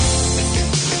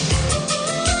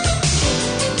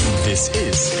This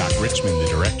is Scott Richmond, the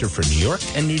director for New York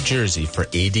and New Jersey for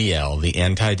ADL, the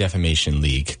Anti-Defamation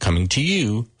League, coming to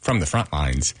you from the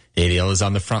Frontlines. ADL is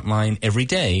on the front line every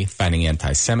day, fighting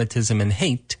anti-Semitism and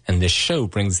hate, and this show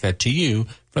brings that to you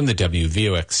from the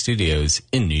WVOX studios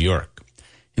in New York.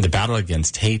 In the battle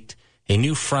against hate, a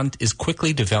new front is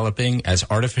quickly developing as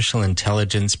artificial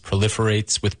intelligence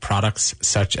proliferates with products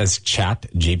such as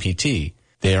ChatGPT.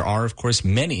 There are, of course,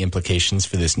 many implications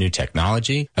for this new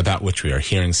technology about which we are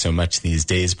hearing so much these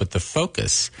days, but the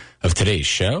focus of today's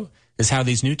show is how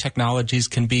these new technologies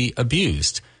can be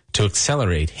abused to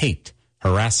accelerate hate,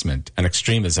 harassment, and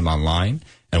extremism online,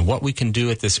 and what we can do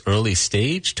at this early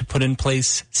stage to put in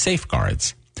place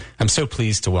safeguards. I'm so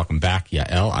pleased to welcome back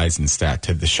Yael Eisenstadt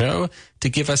to the show to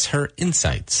give us her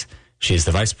insights. She is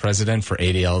the Vice President for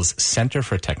ADL's Center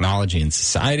for Technology and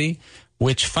Society,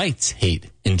 which fights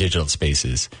hate in digital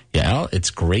spaces. Yael,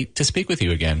 it's great to speak with you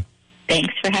again.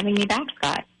 Thanks for having me back,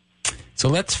 Scott. So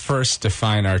let's first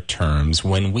define our terms.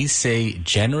 When we say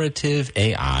generative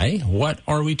AI, what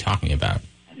are we talking about?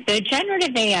 So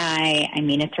generative AI,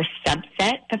 it's a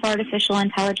subset of artificial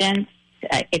intelligence.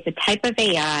 It's a type of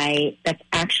AI that's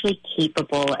actually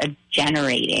capable of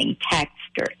generating text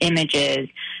or images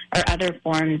or other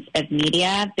forms of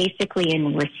media, basically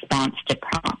in response to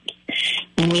prompts.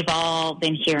 And we've all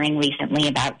been hearing recently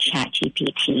about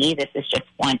ChatGPT. This is just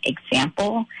one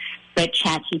example. But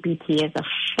ChatGPT is a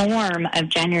form of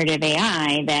generative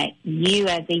AI that you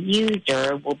as a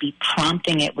user will be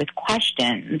prompting it with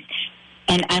questions.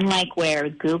 And unlike where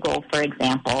Google, for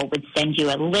example, would send you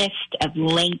a list of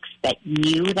links that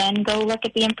you then go look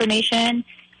at the information,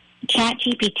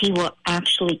 ChatGPT will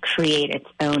actually create its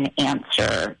own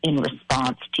answer in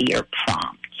response to your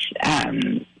prompt.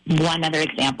 One other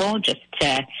example, just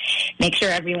to make sure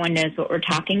everyone knows what we're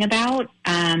talking about,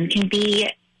 can be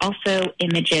also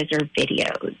images or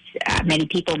videos. Many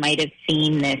people might have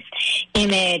seen this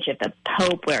image of the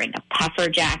Pope wearing a puffer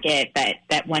jacket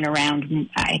that went around,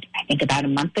 I think, about a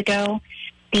month ago.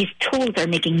 These tools are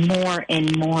making more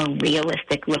and more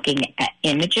realistic looking at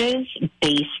images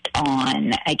based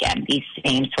on, again, these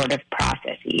same sort of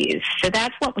processes. So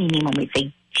that's what we mean when we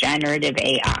say generative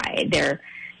AI. They're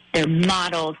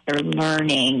models, they're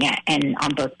learning, and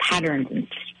on both patterns and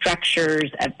structures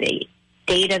of the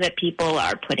data that people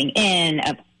are putting in,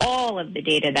 of all of the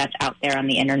data that's out there on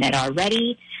the internet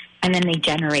already, and then they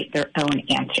generate their own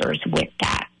answers with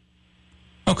that.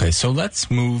 Okay, so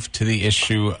let's move to the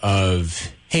issue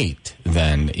of hate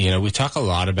then. We talk a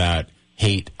lot about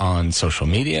hate on social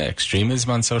media, extremism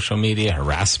on social media,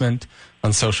 harassment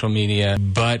on social media,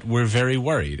 but we're very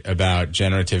worried about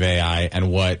generative AI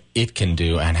and what it can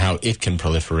do and how it can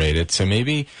proliferate it. So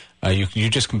maybe you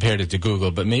just compared it to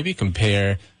Google, but maybe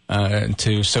compare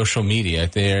to social media.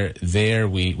 There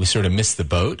we sort of missed the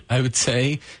boat, I would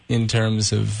say, in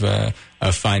terms of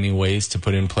finding ways to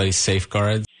put in place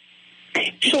safeguards.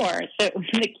 Sure. So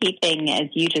the key thing, as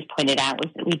you just pointed out,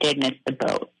 was that we did miss the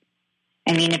boat.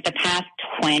 If the past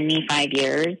 25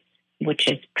 years, which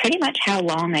is pretty much how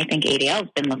long I think ADL has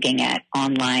been looking at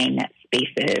online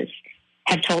spaces,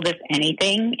 have told us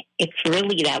anything, it's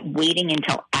really that waiting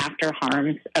until after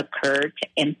harms occur to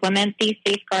implement these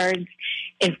safeguards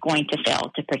is going to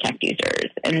fail to protect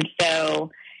users. And so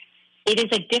it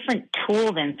is a different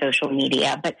tool than social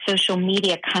media, but social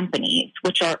media companies,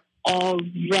 which are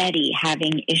already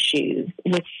having issues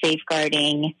with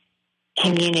safeguarding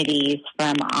communities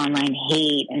from online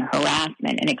hate and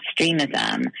harassment and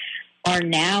extremism, are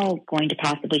now going to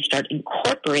possibly start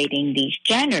incorporating these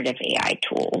generative AI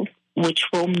tools, which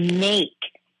will make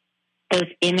those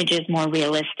images more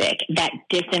realistic, that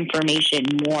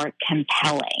disinformation more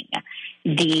compelling,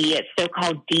 the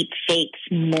so-called deep fakes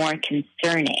more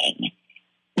concerning.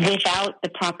 Without the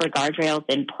proper guardrails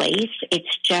in place, it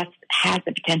just has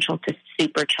the potential to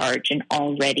supercharge an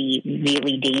already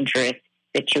really dangerous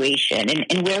situation.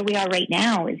 And where we are right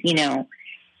now is,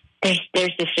 there's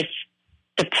this just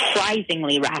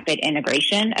surprisingly rapid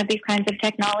integration of these kinds of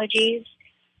technologies,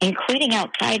 including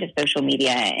outside of social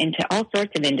media, into all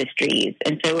sorts of industries.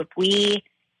 And so if we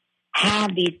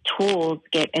have these tools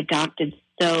get adopted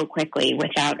so quickly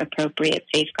without appropriate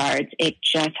safeguards, it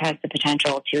just has the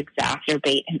potential to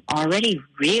exacerbate an already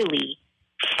really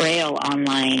frail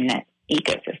online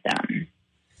ecosystem.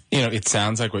 It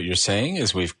sounds like what you're saying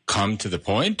is we've come to the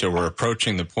point, or we're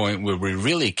approaching the point, where we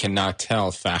really cannot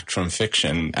tell fact from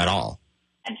fiction at all.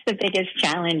 That's the biggest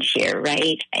challenge here,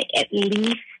 right? At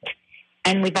least,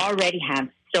 and we've already had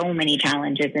so many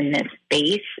challenges in this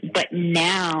space, but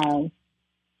now,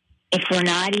 if we're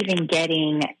not even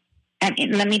getting,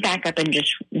 let me back up and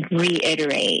just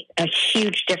reiterate a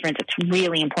huge difference that's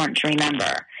really important to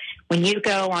remember. when you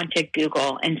go onto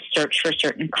Google and search for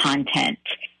certain content,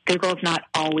 Google's not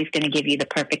always going to give you the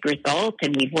perfect result,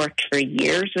 and we've worked for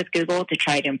years with Google to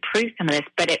try to improve some of this,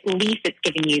 but at least it's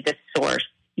giving you the source,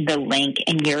 the link,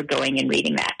 and you're going and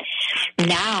reading that.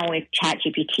 Now, if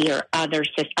ChatGPT or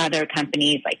other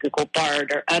companies like Google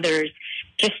Bard or others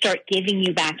just start giving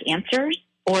you back answers,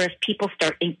 or if people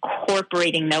start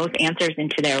incorporating those answers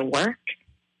into their work,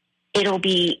 it'll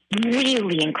be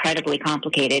really incredibly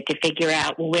complicated to figure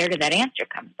out, well, where did that answer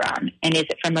come from? And is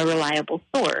it from a reliable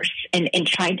source? And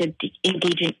trying to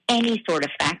engage in any sort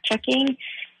of fact-checking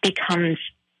becomes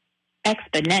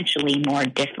exponentially more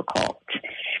difficult.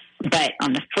 But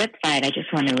on the flip side, I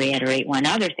just want to reiterate one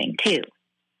other thing, too.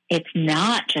 It's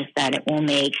not just that it will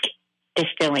make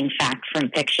distilling fact from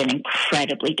fiction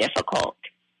incredibly difficult.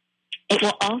 It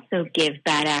will also give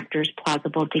bad actors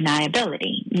plausible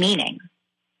deniability, meaning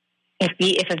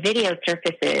if a video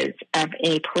surfaces of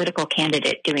a political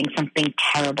candidate doing something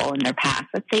terrible in their past,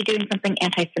 let's say doing something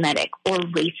anti-Semitic or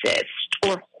racist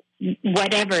or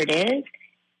whatever it is,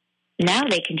 now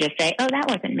they can just say, oh, that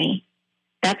wasn't me.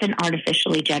 That's an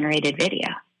artificially generated video.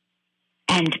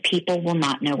 And people will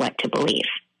not know what to believe.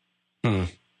 You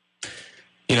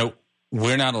know,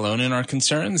 we're not alone in our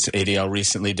concerns. ADL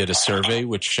recently did a survey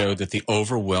which showed that the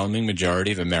overwhelming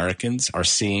majority of Americans are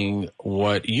seeing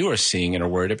what you are seeing and are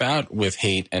worried about with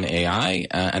hate and AI,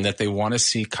 and that they want to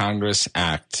see Congress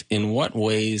act. In what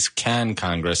ways can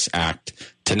Congress act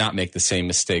to not make the same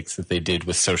mistakes that they did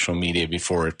with social media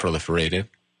before it proliferated?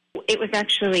 It was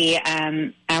actually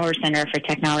our Center for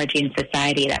Technology and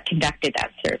Society that conducted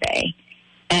that survey.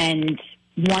 And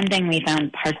one thing we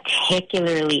found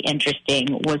particularly interesting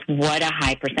was what a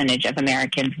high percentage of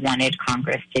Americans wanted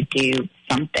Congress to do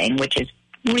something, which is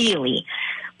really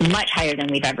much higher than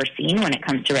we've ever seen when it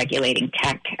comes to regulating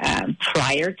tech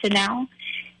prior to now.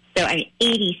 So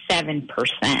 87%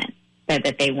 said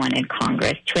that they wanted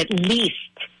Congress to at least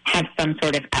have some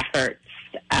sort of efforts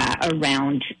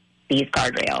around these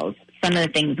guardrails. Some of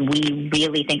the things we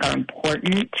really think are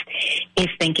important is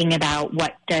thinking about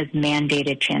what does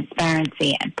mandated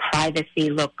transparency and privacy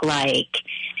look like?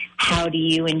 How do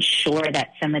you ensure that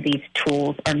some of these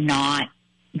tools are not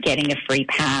getting a free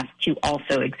pass to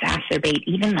also exacerbate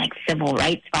even like civil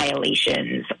rights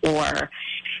violations or,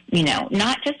 you know,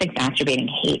 not just exacerbating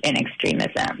hate and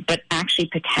extremism, but actually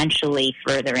potentially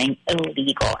furthering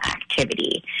illegal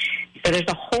activity. So there's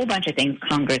a whole bunch of things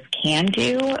Congress can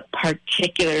do,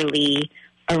 particularly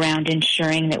around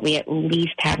ensuring that we at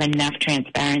least have enough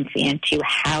transparency into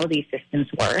how these systems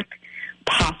work,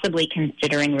 possibly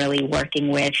considering really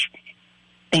working with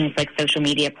things like social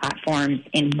media platforms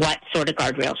in what sort of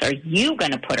guardrails are you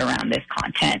going to put around this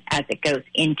content as it goes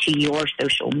into your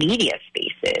social media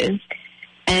spaces,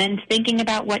 and thinking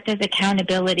about what does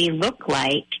accountability look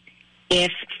like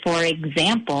if, for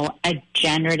example, a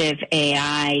generative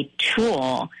AI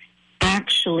tool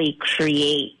actually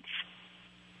creates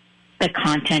the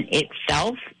content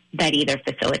itself that either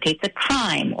facilitates a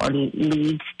crime or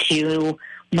leads to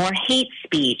more hate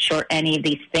speech or any of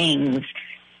these things.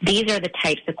 These are the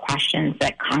types of questions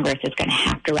that Congress is going to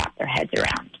have to wrap their heads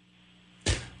around.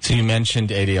 So you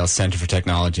mentioned ADL Center for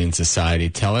Technology and Society.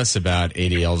 Tell us about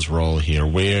ADL's role here.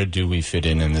 Where do we fit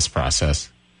in this process?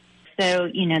 So,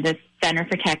 you know, the Center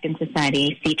for Tech and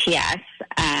Society, CTS,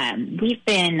 we've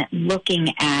been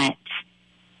looking at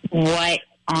what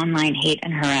online hate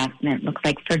and harassment looks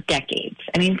like for decades.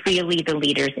 I mean, really the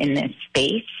leaders in this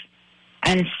space.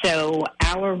 And so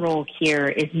our role here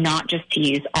is not just to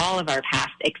use all of our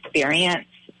past experience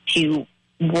to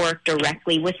work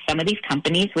directly with some of these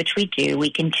companies, which we do. We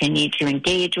continue to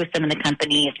engage with some of the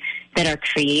companies that are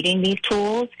creating these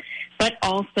tools, but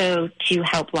also to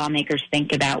help lawmakers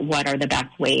think about what are the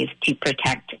best ways to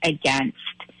protect against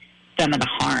some of the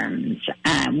harms.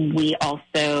 We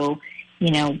also,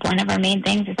 you know, one of our main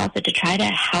things is also to try to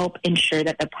help ensure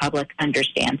that the public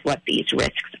understands what these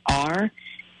risks are,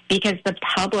 because the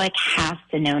public has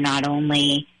to know not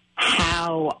only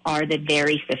how are the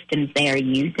very systems they are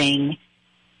using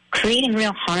creating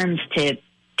real harms to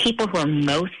people who are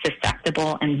most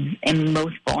susceptible and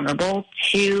most vulnerable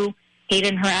to hate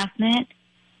and harassment,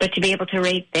 but to be able to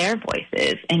raise their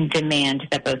voices and demand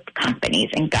that both companies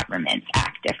and governments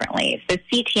act differently. So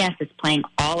CTS is playing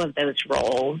all of those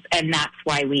roles, and that's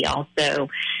why we also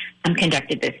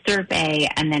conducted this survey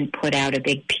and then put out a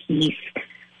big piece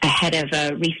ahead of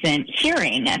a recent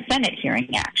hearing, a Senate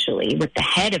hearing actually, with the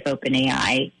head of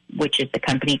OpenAI, which is the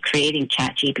company creating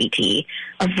ChatGPT,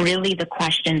 of really the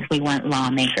questions we want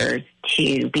lawmakers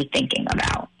to be thinking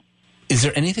about. Is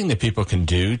there anything that people can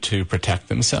do to protect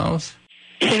themselves?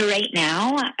 So right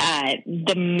now,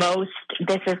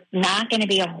 this is not going to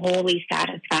be a wholly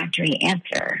satisfactory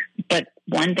answer. But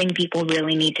one thing people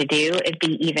really need to do is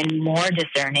be even more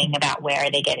discerning about where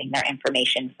they're getting their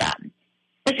information from.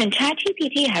 Listen,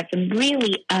 ChatGPT has some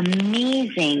really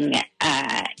amazing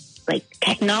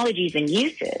technologies and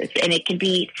uses, and it can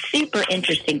be super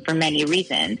interesting for many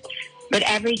reasons. But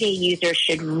everyday users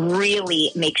should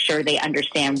really make sure they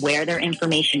understand where their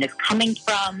information is coming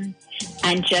from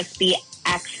and just be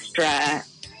extra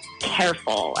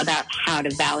careful about how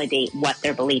to validate what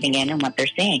they're believing in and what they're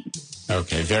saying.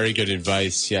 Okay, very good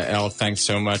advice. Yeah, Elle, thanks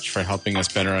so much for helping us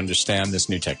better understand this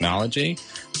new technology.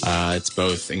 It's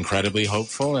both incredibly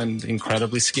hopeful and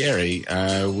incredibly scary.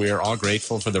 We're all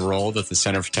grateful for the role that the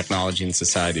Center for Technology and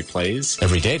Society plays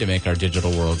every day to make our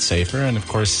digital world safer. And, of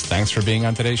course, thanks for being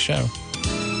on today's show.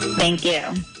 Thank you.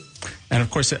 And, of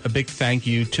course, a big thank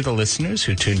you to the listeners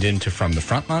who tuned in to From the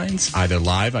Frontlines, either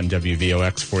live on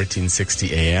WVOX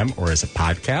 1460 AM or as a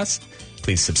podcast.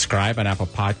 Please subscribe on Apple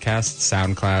Podcasts,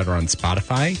 SoundCloud, or on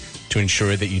Spotify to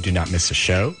ensure that you do not miss a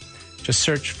show. Just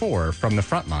search for From the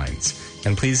Frontlines.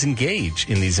 And please engage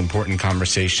in these important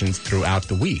conversations throughout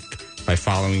the week by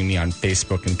following me on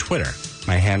Facebook and Twitter.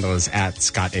 My handle is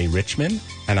 @ScottARichmond,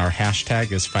 and our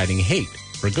hashtag is Fighting Hate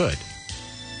for Good.